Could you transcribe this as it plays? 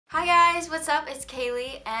Hi guys, what's up? It's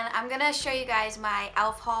Kayleigh and I'm gonna show you guys my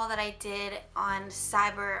e.l.f. haul that I did on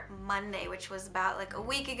Cyber Monday, which was about like a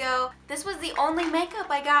week ago. This was the only makeup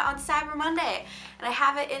I got on Cyber Monday and I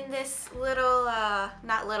have it in this little,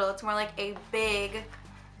 not little, it's more like a big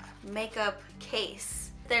makeup case.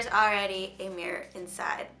 There's already a mirror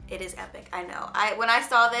inside. It is epic, I know. When I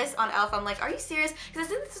saw this on e.l.f., I'm like, are you serious?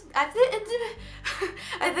 Because I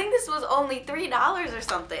think this was only $3 or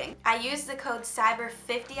something. I used the code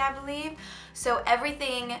CYBER50, I believe. So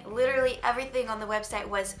everything, literally everything on the website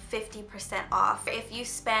was 50% off. If you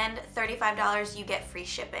spend $35, you get free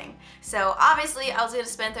shipping. So obviously I was gonna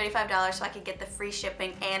spend $35 so I could get the free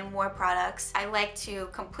shipping and more products. I like to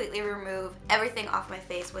completely remove everything off my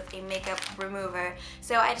face with a makeup remover.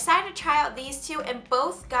 So I decided to try out these two and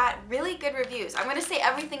both got really good reviews. I'm gonna say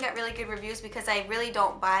everything got really good reviews because I really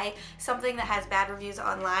don't buy something that has bad reviews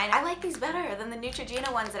online. I like these better than the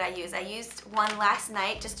Neutrogena ones that I use. I used one last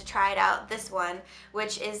night just to try it out, this one,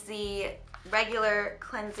 which is the regular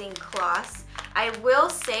cleansing cloths. I will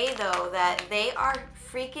say though that they are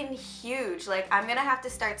freaking huge. Like, I'm gonna have to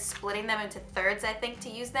start splitting them into thirds, I think, to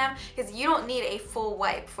use them, because you don't need a full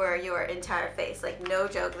wipe for your entire face. Like, no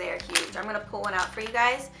joke, they are huge. I'm gonna pull one out for you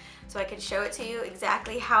guys so I can show it to you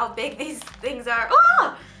exactly how big these things are.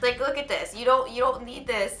 Oh! Like, look at this. You don't need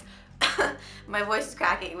this. My voice is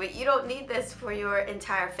cracking, but you don't need this for your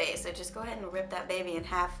entire face. So just go ahead and rip that baby in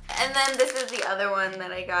half. And then this is the other one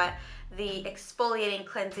that I got, the exfoliating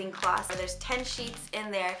cleansing cloth. So there's 10 sheets in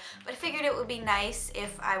there, but I figured it would be nice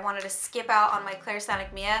if I wanted to skip out on my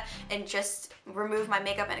Clairsonic Mia and just remove my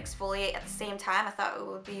makeup and exfoliate at the same time. I thought it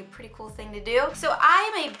would be a pretty cool thing to do. So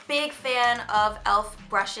I am a big fan of e.l.f.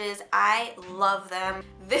 brushes. I love them.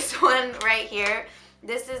 This one right here,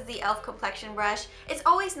 this is the e.l.f. Complexion brush. It's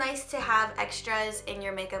always nice to have extras in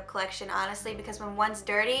your makeup collection, honestly, because when one's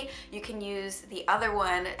dirty, you can use the other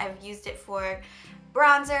one. I've used it for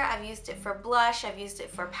bronzer, I've used it for blush, I've used it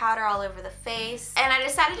for powder all over the face. And I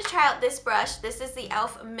decided to try out this brush. This is the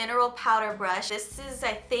e.l.f. Mineral Powder Brush. This is,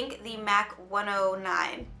 I think, the MAC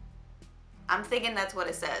 109. I'm thinking that's what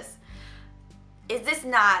it says. Is this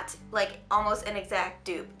not like almost an exact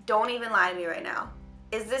dupe? Don't even lie to me right now.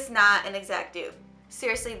 Is this not an exact dupe?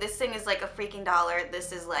 Seriously, this thing is like a freaking dollar.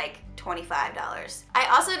 This is like $25. I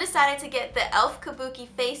also decided to get the e.l.f. Kabuki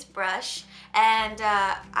face brush, and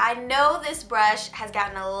I know this brush has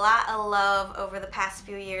gotten a lot of love over the past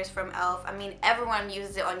few years from e.l.f. I mean, everyone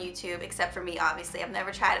uses it on YouTube except for me, obviously. I've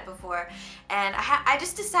never tried it before, and I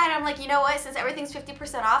just decided, I'm like, you know what, since everything's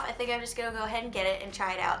 50% off, I think I'm just gonna go ahead and get it and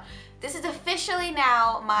try it out. This is officially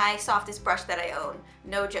now my softest brush that I own.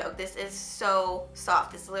 No joke, this is so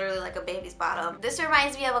soft. It's literally like a baby's bottom. This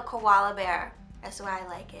reminds me of a koala bear. That's why I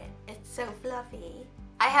like it. It's so fluffy.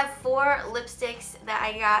 I have 4 lipsticks that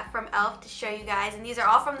I got from e.l.f. to show you guys, and these are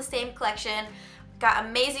all from the same collection. Got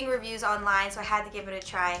amazing reviews online, so I had to give it a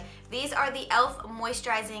try. These are the e.l.f.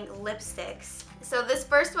 Moisturizing lipsticks. So this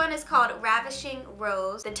first one is called Ravishing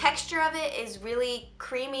Rose. The texture of it is really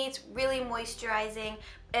creamy, it's really moisturizing,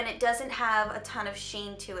 and it doesn't have a ton of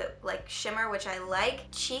sheen to it, like shimmer, which I like.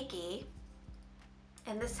 Cheeky,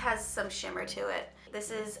 and this has some shimmer to it. This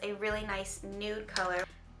is a really nice nude color.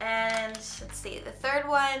 And let's see, the third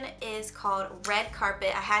one is called Red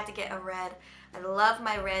Carpet. I had to get a red. I love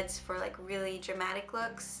my reds for like really dramatic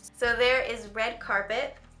looks. So there is Red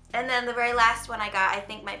Carpet. And then the very last one I got, I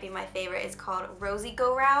think might be my favorite, is called Rosy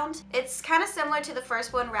Go Round. It's kind of similar to the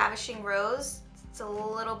first one, Ravishing Rose. It's a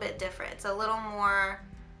little bit different. It's a little more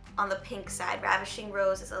on the pink side. Ravishing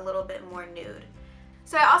Rose is a little bit more nude.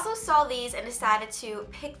 So I also saw these and decided to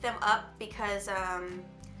pick them up because, I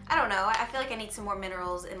don't know, I feel like I need some more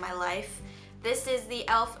minerals in my life. This is the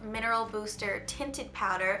e.l.f. Mineral Booster Tinted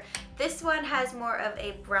Powder. This one has more of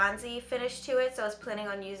a bronzy finish to it, so I was planning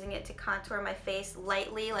on using it to contour my face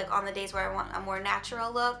lightly, like on the days where I want a more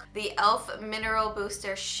natural look. The e.l.f. Mineral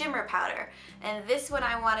Booster Shimmer Powder. And this one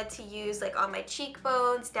I wanted to use like on my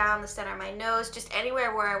cheekbones, down the center of my nose, just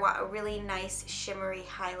anywhere where I want a really nice shimmery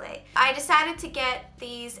highlight. I decided to get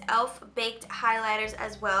these e.l.f. Baked Highlighters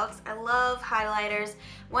as well, because I love highlighters.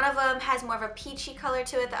 One of them has more of a peachy color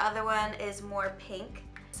to it, the other one is more pink.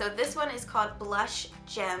 So this one is called Blush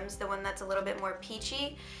Gems, the one that's a little bit more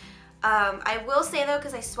peachy. I will say though,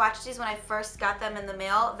 because I swatched these when I first got them in the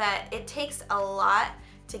mail, that it takes a lot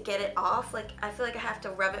to get it off. Like, I feel like I have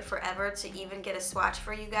to rub it forever to even get a swatch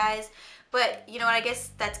for you guys. But you know what, I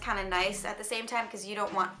guess that's kind of nice at the same time, because you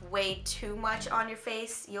don't want way too much on your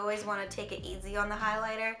face. You always want to take it easy on the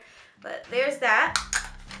highlighter. But there's that.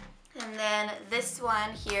 And then this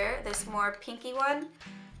one here, this more pinky one,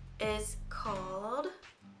 is called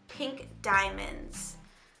Pink Diamonds.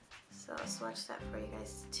 So So I'll swatch that for you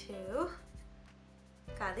guys too.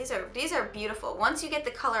 God, these are beautiful. Once you get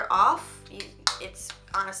the color off, it's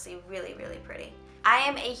honestly really, really pretty. I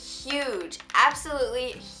am a huge, absolutely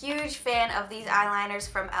huge fan of these eyeliners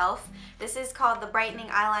from e.l.f. This is called the Brightening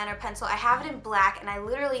Eyeliner Pencil. I have it in black and I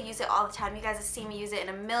literally use it all the time. You guys have seen me use it in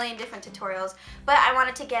a million different tutorials, but I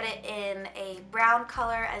wanted to get it in a brown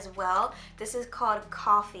color as well. This is called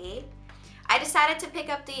Coffee. I decided to pick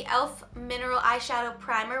up the e.l.f. Mineral Eyeshadow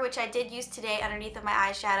Primer, which I did use today underneath of my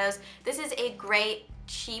eyeshadows. This is a great,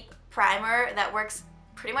 cheap primer that works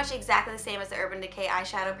pretty much exactly the same as the Urban Decay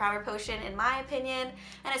Eyeshadow Primer Potion, in my opinion,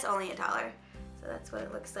 and it's only $1. So that's what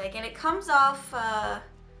it looks like. And it comes off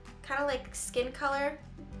kind of like skin color,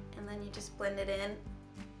 and then you just blend it in.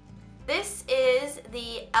 This is the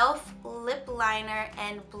e.l.f. Lip Liner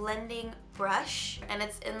and Blending Brush, and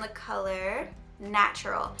it's in the color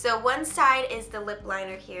Natural. So one side is the lip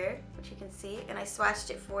liner here, which you can see, and I swatched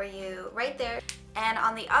it for you right there. And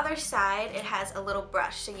on the other side, it has a little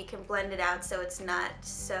brush, so you can blend it out so it's not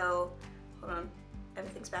so, hold on,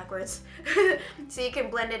 everything's backwards. So you can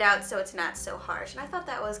blend it out so it's not so harsh. And I thought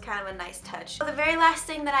that was kind of a nice touch. So the very last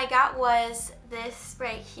thing that I got was this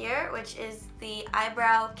right here, which is the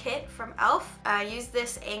eyebrow kit from e.l.f. I use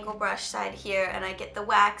this angle brush side here, and I get the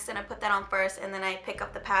wax and I put that on first, and then I pick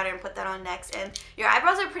up the powder and put that on next, and your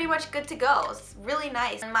eyebrows are pretty much good to go. It's really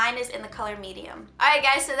nice. And mine is in the color medium. Alright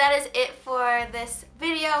guys, so that is it for this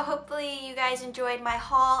video. Hopefully you guys enjoyed my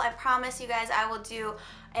haul. I promise you guys I will do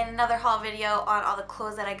another haul video on all the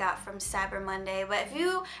clothes that I got from Cyber Monday. But if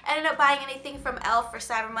you ended up buying anything from e.l.f. for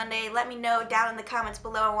Cyber Monday, let me know down in the comments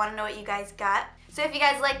below. I want to know what you guys got. So if you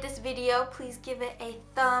guys like this video, please give it a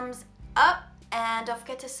thumbs up and don't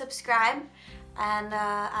forget to subscribe. And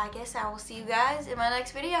I guess I will see you guys in my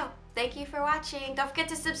next video. Thank you for watching. Don't forget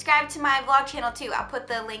to subscribe to my vlog channel too. I'll put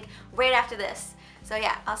the link right after this. So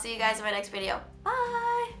yeah, I'll see you guys in my next video.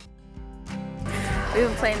 Bye! We've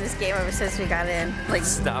been playing this game ever since we got in. Like,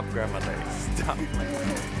 stop, grandmother. Stop.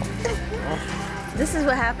 This is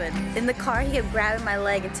what happened. In the car, he kept grabbing my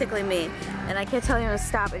leg and tickling me. And I kept telling him to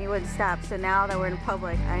stop, and he wouldn't stop. So now that we're in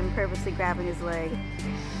public, I'm purposely grabbing his leg.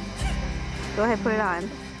 Go ahead, put it on.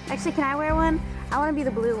 Actually, can I wear one? I want to be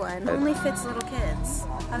the blue one. It only fits little kids.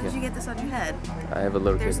 How did you get this on your head? I have a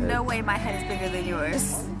little kid There's head. no way my head is bigger than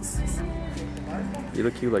yours. You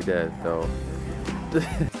look cute like that, though.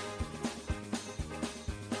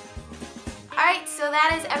 Alright, so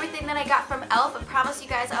that is everything that I got from e.l.f. I promised you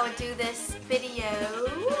guys I would do this video.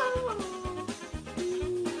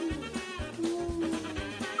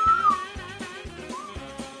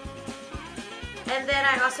 And then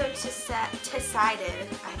I also decided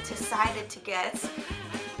to get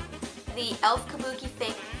the e.l.f. Kabuki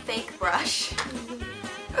fake brush.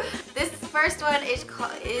 This first one is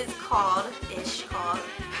called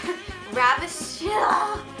Ravishing.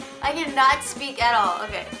 I cannot speak at all.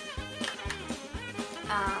 Okay.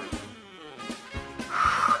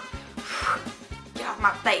 Get off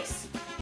my face.